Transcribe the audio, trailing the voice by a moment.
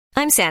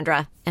I'm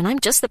Sandra, and I'm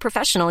just the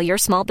professional your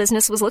small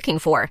business was looking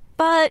for.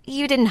 But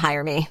you didn't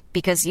hire me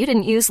because you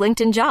didn't use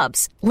LinkedIn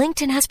Jobs.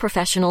 LinkedIn has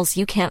professionals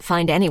you can't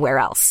find anywhere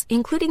else,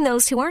 including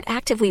those who aren't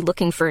actively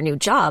looking for a new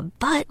job,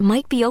 but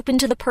might be open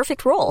to the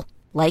perfect role,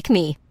 like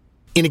me.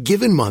 In a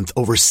given month,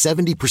 over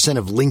 70%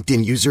 of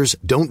LinkedIn users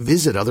don't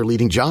visit other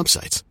leading job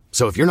sites.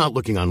 So if you're not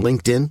looking on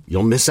LinkedIn,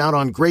 you'll miss out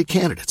on great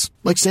candidates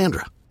like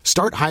Sandra.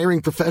 Start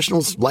hiring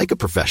professionals like a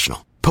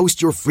professional.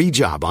 Post your free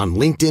job on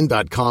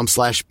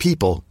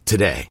linkedin.com/people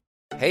today.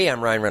 Hey,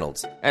 I'm Ryan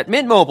Reynolds. At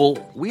Mint Mobile,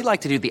 we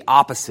like to do the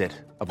opposite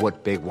of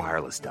what Big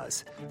Wireless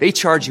does. They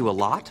charge you a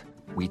lot,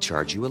 we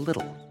charge you a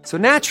little. So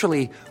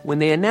naturally, when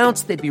they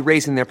announced they'd be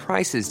raising their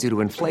prices due to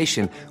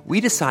inflation,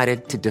 we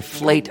decided to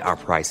deflate our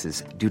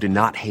prices due to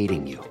not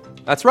hating you.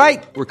 That's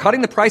right. We're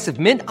cutting the price of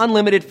Mint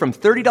Unlimited from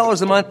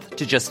 $30 a month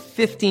to just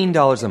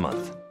 $15 a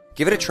month.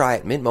 Give it a try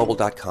at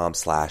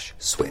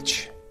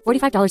mintmobile.com/switch.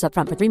 $45 up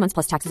front for 3 months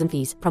plus taxes and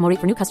fees. Promo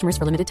rate for new customers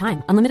for limited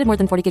time. Unlimited more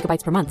than 40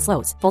 gigabytes per month.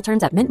 Slows full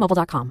terms at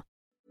mintmobile.com.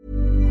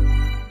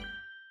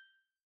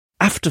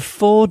 After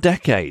 4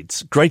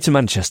 decades, Greater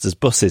Manchester's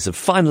buses have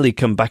finally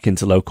come back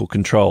into local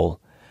control.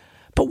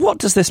 But what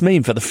does this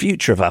mean for the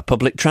future of our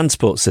public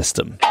transport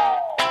system?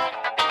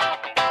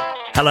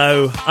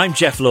 Hello, I'm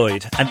Jeff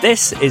Lloyd, and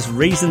this is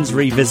Reasons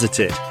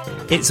Revisited.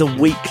 It's a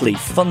weekly,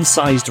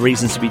 fun-sized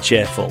Reasons to be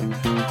cheerful.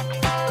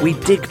 We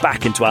dig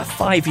back into our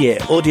 5-year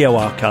audio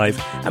archive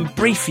and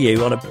brief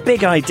you on a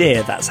big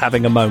idea that's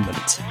having a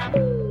moment.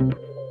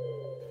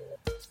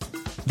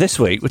 This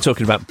week, we're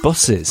talking about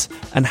buses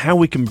and how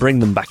we can bring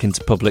them back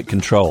into public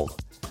control.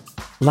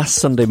 Last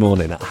Sunday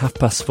morning at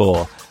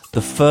 4:30,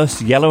 the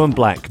first yellow and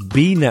black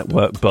B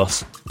Network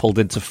bus pulled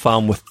into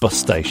Farnworth bus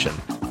station.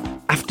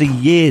 After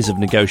years of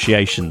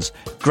negotiations,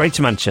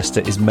 Greater Manchester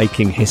is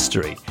making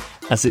history,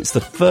 as it's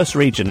the first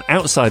region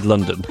outside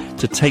London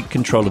to take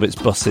control of its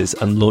buses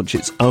and launch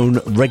its own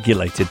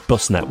regulated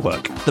bus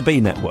network, the B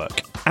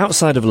Network.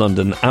 Outside of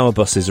London, our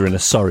buses are in a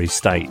sorry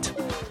state.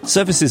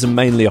 Services are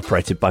mainly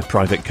operated by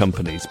private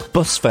companies.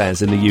 Bus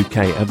fares in the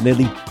UK have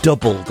nearly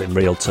doubled in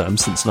real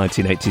terms since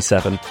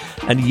 1987,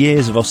 and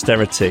years of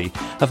austerity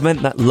have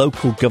meant that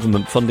local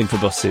government funding for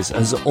buses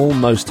has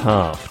almost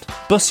halved.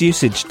 Bus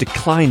usage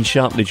declined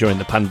sharply during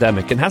the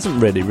pandemic and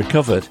hasn't really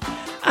recovered.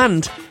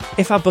 And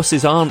if our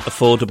buses aren't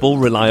affordable,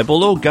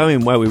 reliable or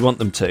going where we want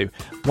them to,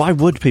 why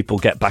would people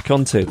get back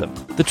onto them?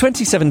 The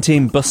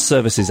 2017 Bus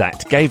Services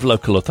Act gave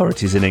local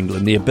authorities in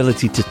England the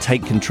ability to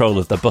take control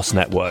of their bus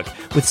network,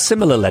 with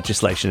similar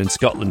legislation in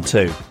Scotland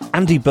too.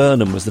 Andy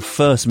Burnham was the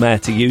first mayor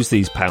to use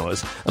these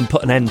powers and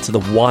put an end to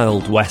the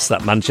wild west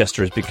that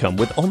Manchester has become,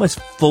 with almost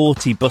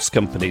 40 bus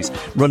companies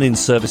running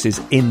services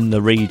in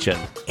the region.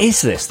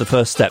 Is this the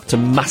first step to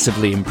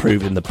massively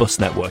improving the bus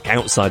network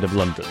outside of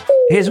London?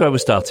 Here's where we're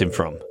starting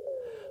from.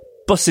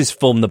 Buses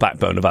form the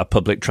backbone of our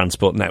public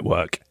transport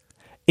network.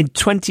 In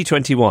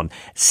 2021,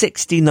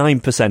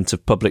 69%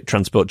 of public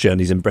transport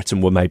journeys in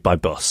Britain were made by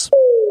bus.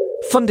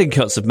 Funding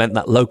cuts have meant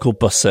that local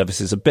bus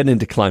services have been in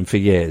decline for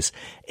years.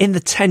 In the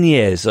 10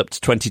 years up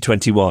to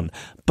 2021,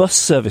 bus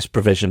service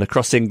provision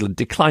across England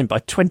declined by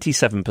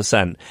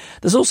 27%.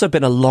 There's also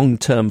been a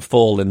long-term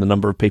fall in the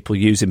number of people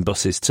using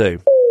buses too.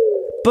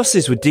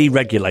 Buses were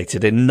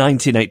deregulated in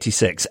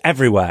 1986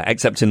 everywhere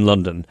except in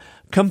London.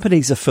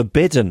 Companies are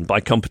forbidden by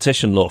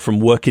competition law from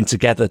working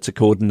together to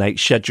coordinate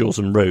schedules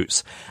and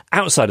routes.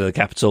 Outside of the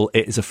capital,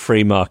 it is a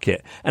free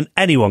market, and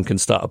anyone can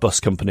start a bus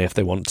company if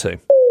they want to.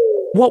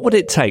 What would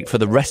it take for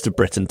the rest of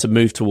Britain to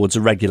move towards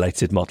a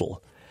regulated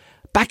model?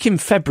 Back in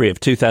February of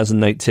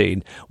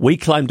 2018, we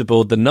climbed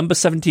aboard the number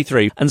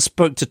 73 and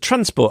spoke to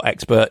transport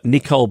expert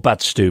Nicole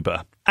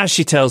Badstuber. As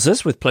she tells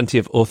us, with plenty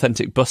of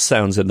authentic bus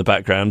sounds in the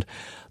background,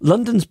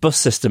 London's bus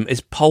system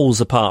is poles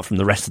apart from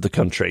the rest of the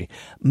country,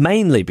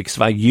 mainly because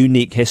of our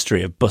unique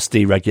history of bus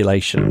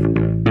deregulation.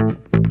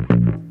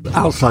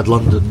 Outside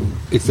London,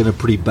 it's in a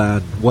pretty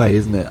bad way,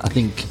 isn't it? I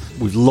think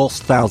we've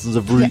lost thousands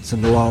of routes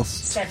in the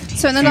last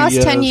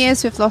 10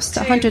 years, we've lost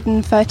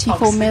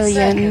 134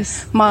 million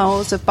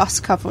miles of bus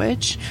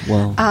coverage.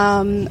 Wow.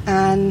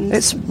 And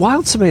it's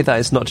wild to me that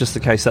it's not just the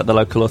case that the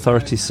local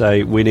authorities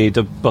say we need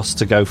a bus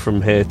to go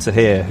from here to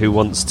here. Who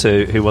wants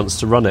to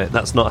run it?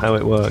 That's not how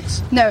it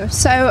works. No.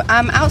 So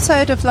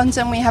outside of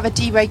London, we have a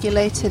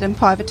deregulated and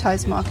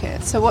privatised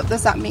market. So what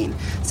does that mean?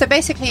 So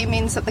basically, it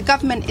means that the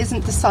government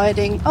isn't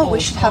deciding, we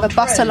should have a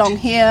bus along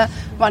here,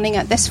 running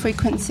at this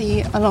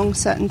frequency along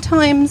certain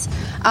times.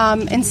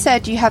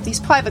 Instead, you have these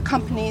private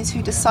companies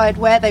who decide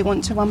where they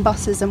want to run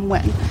buses and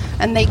when.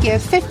 And they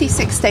give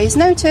 56 days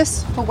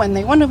notice for when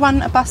they want to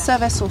run a bus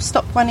service or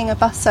stop running a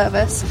bus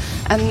service.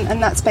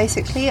 And that's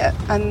basically it.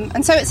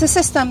 And so it's a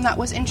system that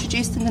was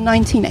introduced in the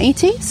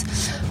 1980s.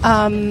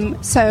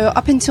 So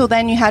up until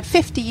then, you had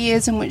 50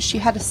 years in which you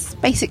had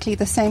basically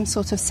the same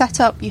sort of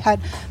setup. You had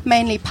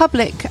mainly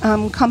public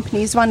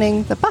companies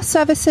running the bus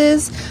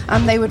services.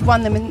 They would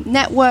run them in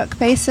network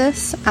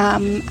basis.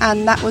 And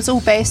that was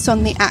all based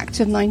on the Act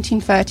of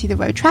 1930, the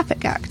Road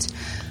Traffic Act.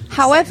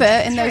 However,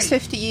 in those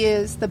 50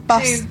 years, the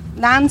bus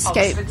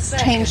landscape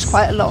changed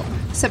quite a lot.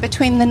 So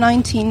between the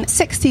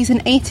 1960s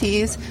and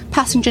 80s,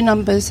 passenger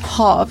numbers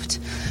halved.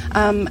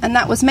 And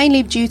that was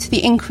mainly due to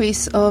the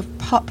increase of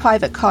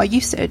private car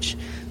usage.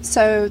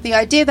 So the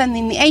idea then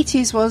in the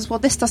 80s was, well,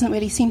 this doesn't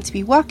really seem to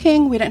be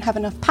working. We don't have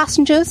enough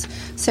passengers,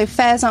 so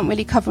fares aren't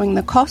really covering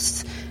the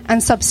costs,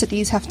 and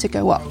subsidies have to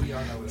go up.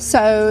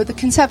 So the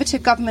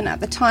Conservative government at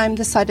the time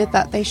decided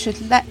that they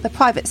should let the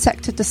private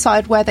sector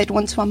decide where they'd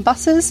want to run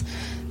buses.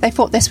 They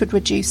thought this would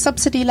reduce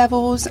subsidy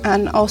levels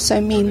and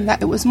also mean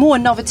that it was more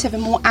innovative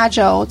and more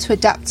agile to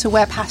adapt to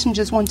where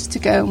passengers wanted to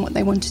go and what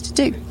they wanted to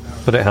do.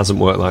 But it hasn't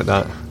worked like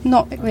that.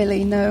 Not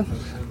really, no.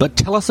 But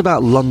tell us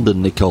about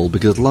London, Nicole,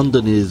 because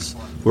London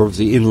we're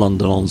obviously in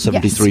London on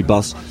 73 Yes.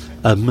 bus.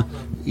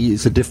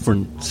 It's a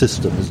different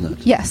system, isn't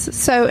it? Yes.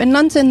 So in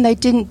London, they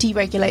didn't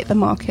deregulate the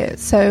market.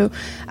 So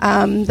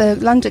the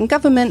London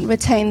government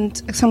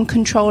retained some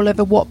control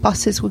over what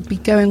buses would be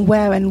going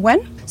where and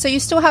when. So you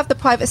still have the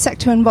private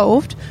sector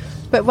involved,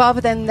 but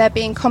rather than there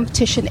being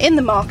competition in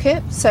the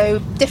market, so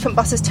different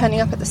buses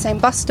turning up at the same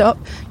bus stop,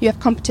 you have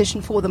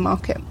competition for the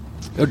market.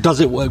 Does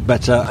it work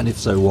better, and if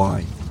so,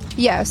 why?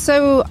 Yeah,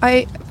 so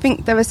I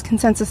think there is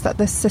consensus that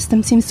this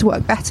system seems to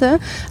work better,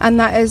 and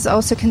that is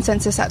also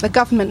consensus at the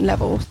government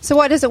level. So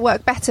why does it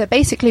work better?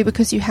 Basically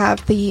because you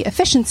have the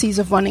efficiencies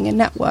of running a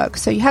network.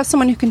 So you have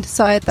someone who can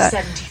decide that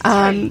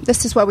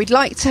this is where we'd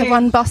like to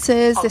run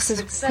buses, this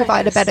is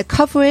provide a better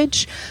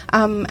coverage,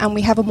 and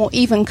we have a more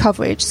even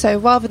coverage. So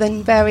rather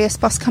than various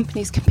bus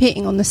companies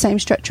competing on the same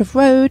stretch of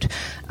road,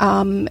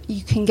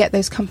 you can get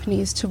those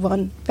companies to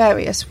run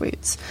various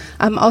routes.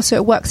 Also,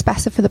 it works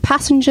better for the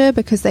passenger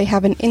because they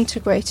have an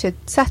integrated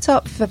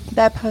setup. From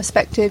their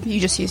perspective, you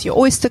just use your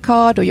Oyster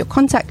card or your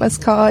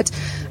contactless card,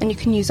 and you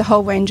can use a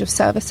whole range of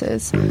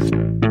services.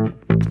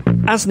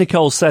 As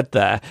Nicole said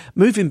there,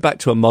 moving back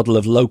to a model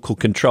of local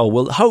control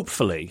will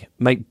hopefully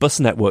make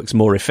bus networks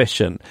more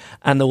efficient,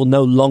 and there will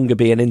no longer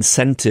be an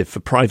incentive for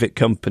private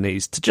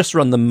companies to just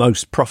run the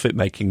most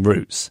profit-making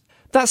routes.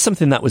 That's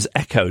something that was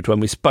echoed when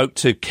we spoke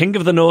to King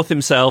of the North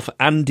himself,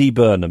 Andy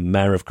Burnham,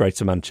 Mayor of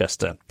Greater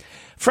Manchester.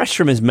 Fresh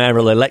from his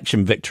mayoral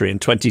election victory in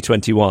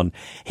 2021,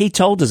 he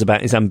told us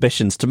about his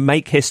ambitions to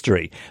make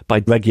history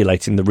by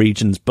regulating the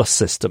region's bus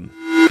system.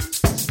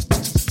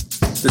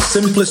 The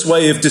simplest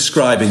way of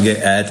describing it,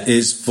 Ed,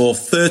 is for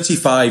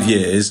 35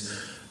 years,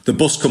 the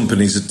bus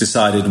companies have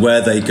decided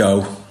where they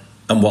go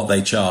and what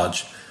they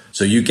charge.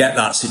 So you get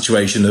that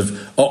situation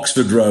of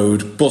Oxford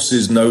Road,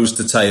 buses nose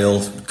to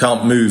tail,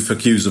 can't move for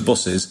queues of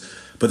buses,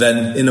 but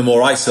then in a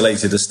more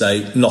isolated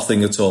estate,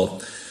 nothing at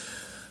all.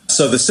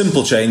 So the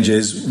simple change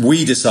is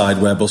we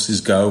decide where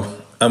buses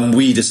go and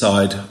we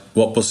decide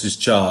what buses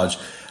charge.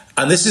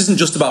 And this isn't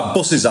just about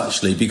buses,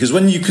 actually, because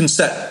when you can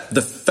set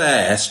the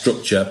fare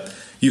structure,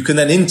 you can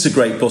then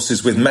integrate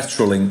buses with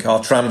Metrolink,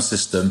 our tram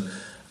system,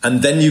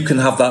 and then you can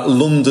have that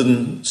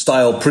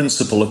London-style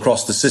principle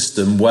across the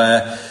system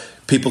where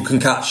people can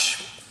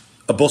catch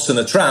a bus and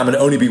a tram and it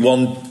only be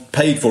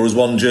paid for as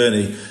one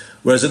journey.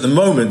 Whereas at the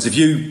moment, if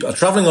you are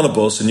travelling on a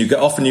bus and you get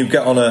off and you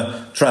get on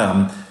a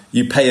tram,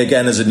 you pay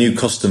again as a new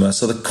customer.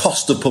 So the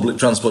cost of public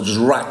transport just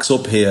racks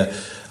up here.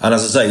 And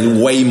as I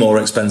say, way more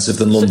expensive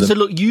than London. So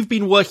look, you've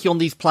been working on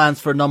these plans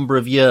for a number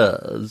of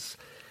years.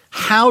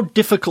 How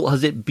difficult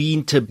has it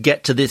been to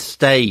get to this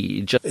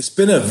stage? It's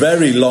been a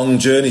very long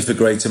journey for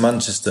Greater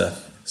Manchester.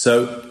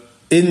 So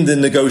in the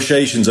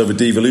negotiations over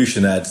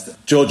devolution, Ed,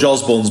 George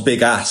Osborne's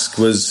big ask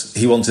was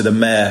he wanted a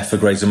mayor for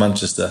Greater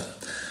Manchester.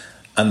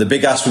 And the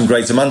big ask from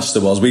Greater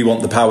Manchester was we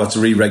want the power to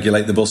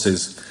re-regulate the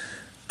buses.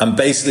 And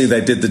basically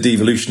they did the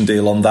devolution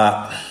deal on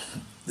that.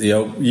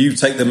 You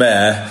take the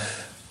mayor,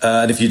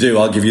 and if you do,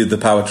 I'll give you the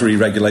power to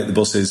re-regulate the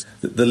buses.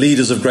 The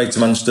leaders of Greater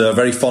Manchester are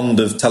very fond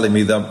of telling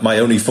me that my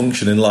only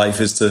function in life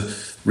is to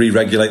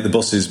re-regulate the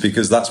buses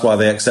because that's why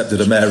they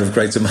accepted a mayor of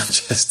Greater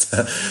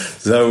Manchester.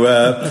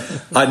 So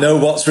I know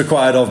what's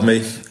required of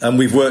me, and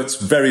we've worked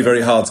very,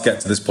 very hard to get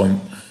to this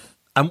point.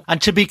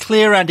 And to be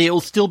clear, Andy, it will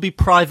still be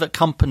private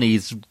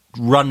companies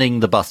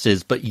running the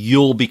buses, but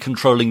you'll be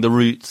controlling the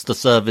routes, the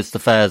service, the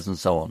fares and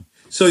so on.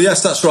 So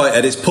yes, that's right,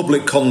 Ed. It's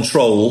public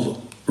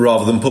control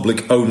rather than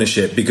public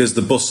ownership because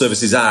the Bus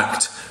Services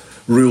Act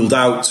ruled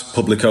out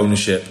public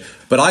ownership.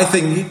 But I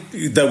think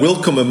there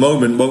will come a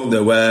moment, won't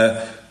there,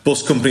 where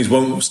bus companies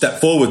won't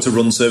step forward to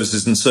run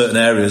services in certain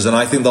areas, and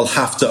I think they'll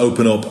have to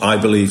open up, I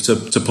believe,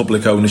 to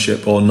public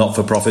ownership or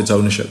not-for-profit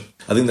ownership.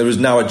 I think there is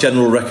now a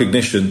general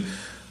recognition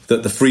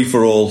that the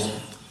free-for-all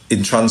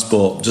in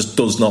transport just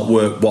does not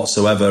work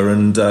whatsoever,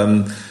 and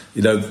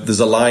there's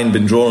a line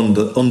been drawn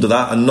under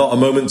that, and not a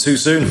moment too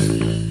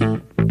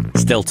soon.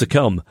 Still to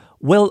come,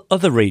 will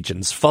other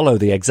regions follow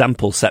the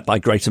example set by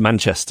Greater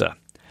Manchester?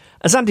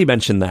 As Andy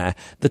mentioned there,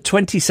 the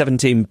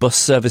 2017 Bus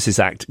Services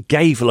Act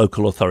gave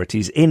local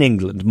authorities in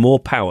England more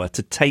power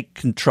to take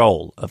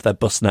control of their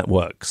bus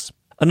networks.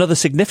 Another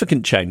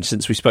significant change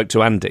since we spoke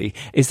to Andy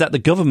is that the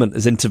government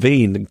has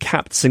intervened and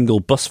capped single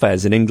bus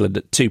fares in England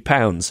at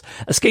 £2,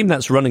 a scheme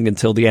that's running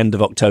until the end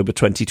of October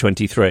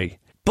 2023.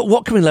 But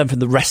what can we learn from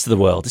the rest of the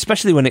world,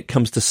 especially when it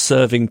comes to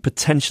serving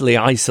potentially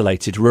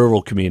isolated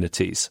rural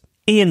communities?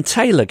 Ian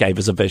Taylor gave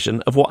us a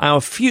vision of what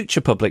our future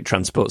public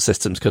transport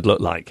systems could look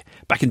like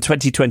back in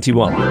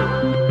 2021.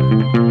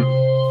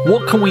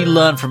 What can we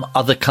learn from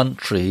other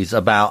countries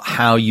about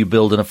how you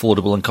build an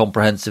affordable and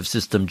comprehensive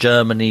system?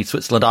 Germany,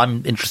 Switzerland.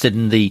 I'm interested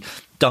in the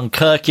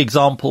Dunkirk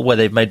example where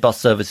they've made bus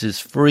services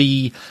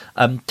free.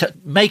 To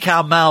make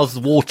our mouths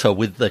water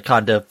with the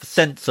kind of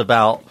sense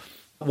about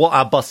what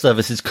our bus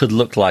services could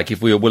look like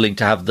if we were willing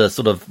to have the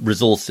sort of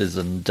resources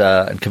and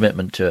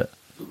commitment to it.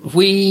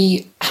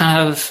 We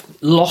have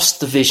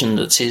lost the vision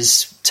that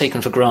is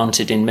taken for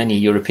granted in many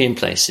European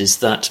places,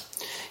 that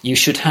you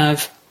should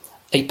have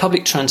a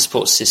public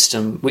transport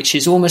system which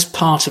is almost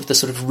part of the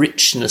sort of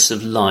richness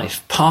of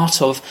life,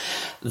 part of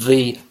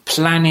the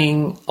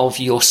planning of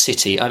your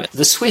city.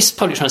 The Swiss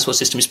public transport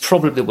system is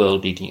probably the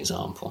world-leading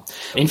example.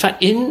 In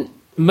fact, in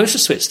most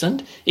of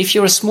Switzerland, if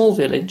you're a small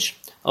village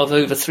of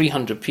over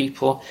 300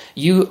 people,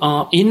 you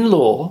are, in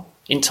law,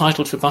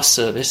 entitled for bus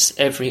service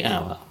every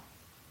hour.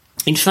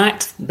 In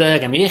fact,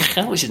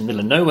 Bergen-Michel, which is in the middle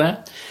of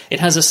nowhere, it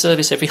has a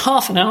service every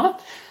half an hour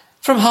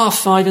from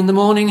 5:30 in the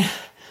morning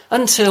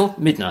until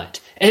midnight,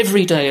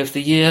 every day of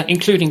the year,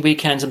 including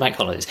weekends and bank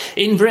holidays.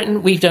 In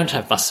Britain, we don't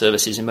have bus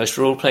services in most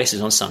rural places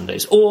on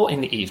Sundays or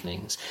in the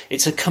evenings.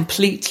 It's a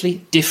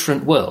completely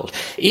different world.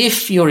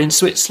 If you're in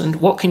Switzerland,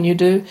 what can you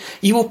do?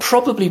 You will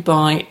probably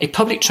buy a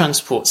public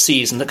transport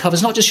season that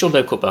covers not just your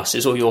local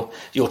buses or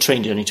your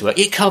train journey to work.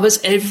 It covers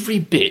every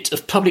bit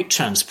of public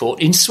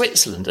transport in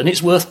Switzerland, and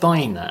it's worth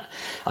buying that.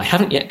 I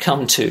haven't yet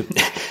come to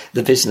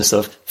the business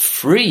of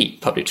free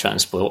public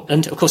transport,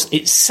 and of course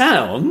it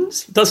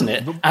sounds, doesn't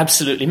it,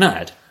 absolutely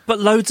mad. But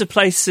loads of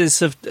places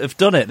have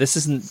done it. This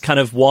isn't kind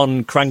of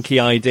one cranky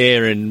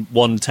idea in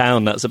one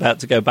town that's about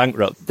to go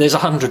bankrupt. There's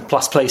 100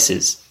 plus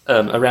places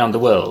around the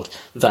world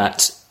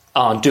that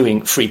are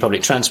doing free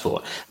public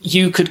transport.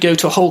 You could go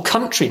to a whole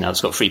country now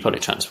that's got free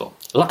public transport.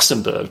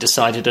 Luxembourg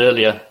decided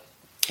earlier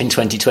in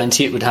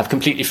 2020 it would have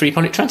completely free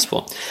public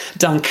transport.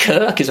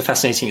 Dunkirk is a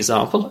fascinating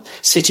example,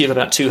 city of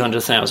about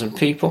 200,000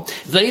 people.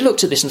 They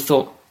looked at this and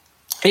thought,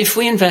 if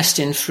we invest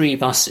in free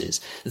buses,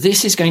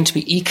 this is going to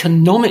be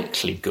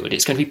economically good.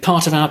 It's going to be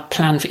part of our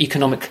plan for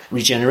economic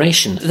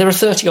regeneration. There are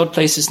 30-odd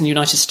places in the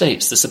United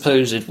States, the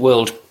supposed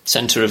world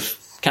centre of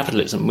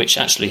capitalism, which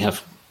actually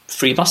have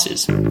free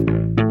buses.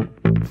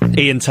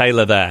 Ian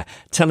Taylor there,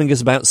 telling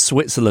us about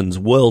Switzerland's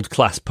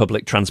world-class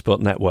public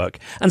transport network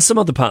and some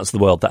other parts of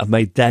the world that have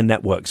made their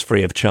networks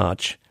free of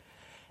charge.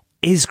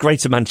 Is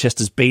Greater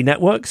Manchester's B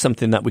network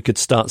something that we could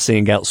start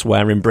seeing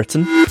elsewhere in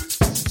Britain?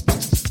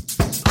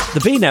 The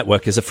B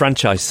network is a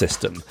franchise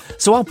system,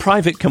 so while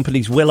private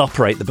companies will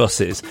operate the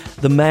buses,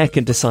 the mayor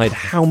can decide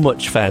how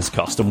much fares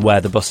cost and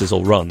where the buses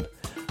will run.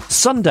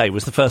 Sunday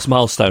was the first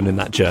milestone in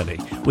that journey,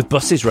 with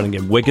buses running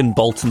in Wigan,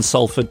 Bolton,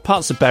 Salford,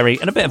 parts of Bury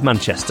and a bit of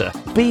Manchester.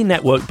 B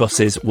network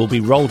buses will be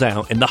rolled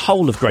out in the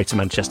whole of Greater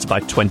Manchester by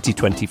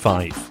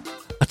 2025.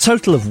 A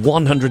total of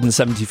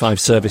 175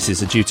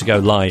 services are due to go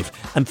live,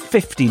 and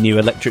 50 new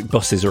electric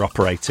buses are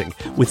operating,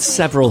 with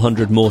several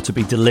hundred more to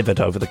be delivered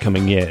over the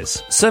coming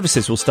years.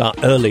 Services will start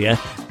earlier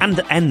and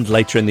end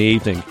later in the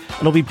evening,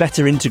 and will be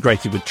better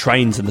integrated with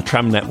trains and the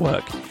tram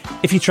network.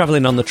 If you're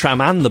travelling on the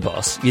tram and the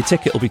bus, your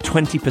ticket will be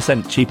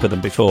 20% cheaper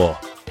than before.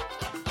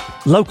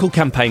 Local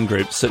campaign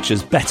groups such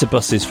as Better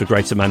Buses for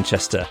Greater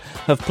Manchester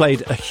have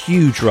played a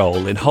huge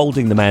role in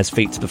holding the mayor's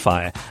feet to the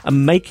fire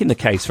and making the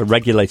case for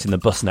regulating the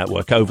bus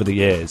network over the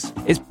years.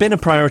 It's been a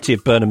priority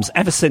of Burnham's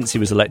ever since he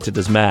was elected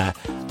as mayor,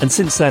 and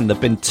since then there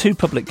have been 2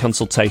 public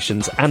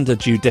consultations and a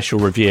judicial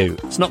review.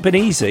 It's not been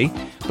easy,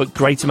 but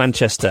Greater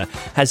Manchester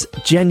has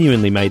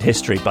genuinely made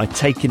history by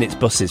taking its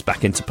buses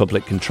back into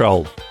public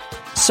control.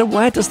 So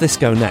where does this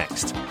go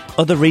next?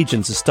 Other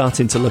regions are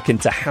starting to look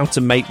into how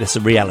to make this a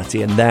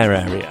reality in their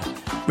area.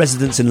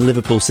 Residents in the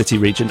Liverpool City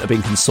region are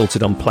being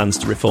consulted on plans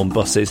to reform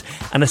buses,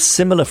 and a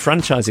similar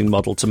franchising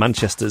model to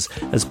Manchester's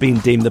has been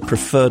deemed the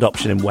preferred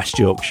option in West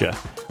Yorkshire.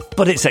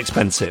 But it's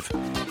expensive.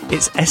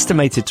 It's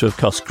estimated to have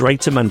cost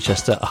Greater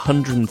Manchester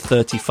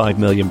 £135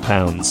 million,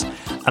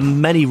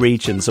 and many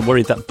regions are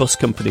worried that bus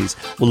companies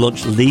will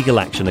launch legal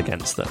action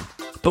against them.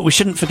 But we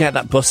shouldn't forget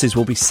that buses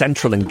will be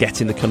central in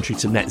getting the country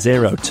to net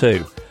zero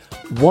too.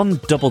 One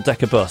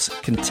double-decker bus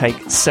can take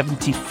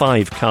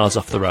 75 cars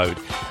off the road,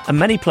 and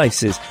many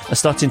places are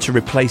starting to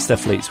replace their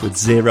fleets with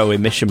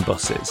zero-emission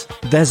buses.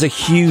 There's a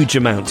huge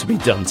amount to be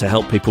done to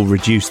help people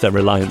reduce their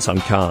reliance on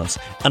cars,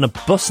 and a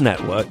bus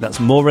network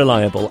that's more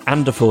reliable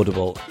and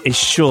affordable is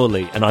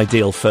surely an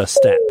ideal first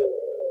step.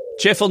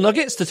 Cheerful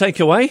nuggets to take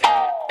away?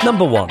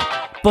 Number 1.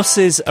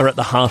 Buses are at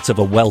the heart of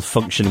a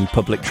well-functioning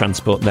public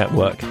transport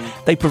network.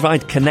 They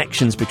provide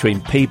connections between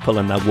people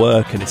and their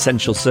work and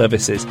essential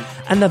services,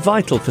 and they're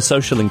vital for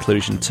social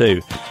inclusion too,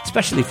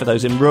 especially for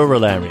those in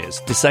rural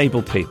areas,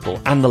 disabled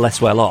people and the less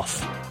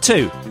well-off.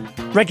 2.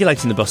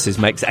 Regulating the buses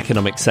makes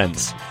economic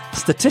sense.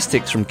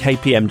 Statistics from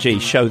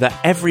KPMG show that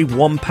every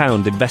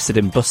 £1 invested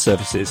in bus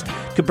services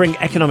could bring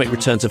economic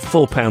returns of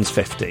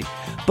 £4.50.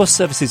 Bus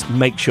services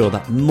make sure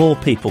that more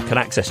people can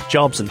access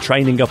jobs and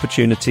training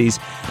opportunities,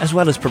 as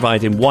well as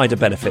providing wider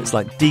benefits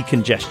like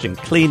decongestion,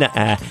 cleaner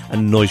air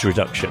and noise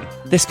reduction.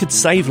 This could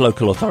save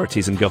local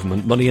authorities and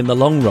government money in the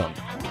long run.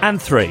 And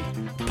 3,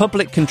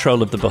 public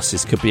control of the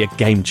buses could be a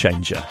game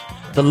changer.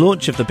 The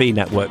launch of the B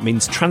network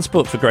means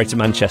Transport for Greater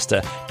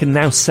Manchester can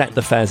now set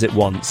the fares it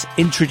wants,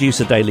 introduce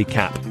a daily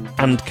cap,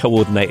 and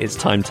coordinate its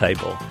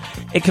timetable.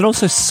 It can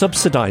also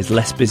subsidise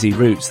less busy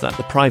routes that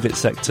the private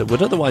sector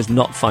would otherwise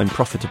not find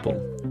profitable.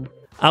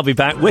 I'll be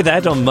back with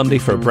Ed on Monday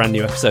for a brand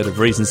new episode of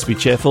Reasons to be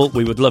Cheerful.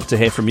 We would love to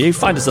hear from you.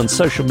 Find us on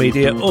social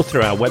media or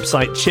through our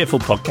website,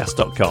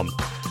 cheerfulpodcast.com.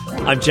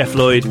 I'm Jeff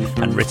Lloyd,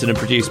 and written and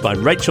produced by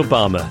Rachel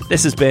Balmer.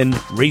 This has been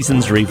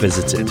Reasons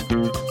Revisited.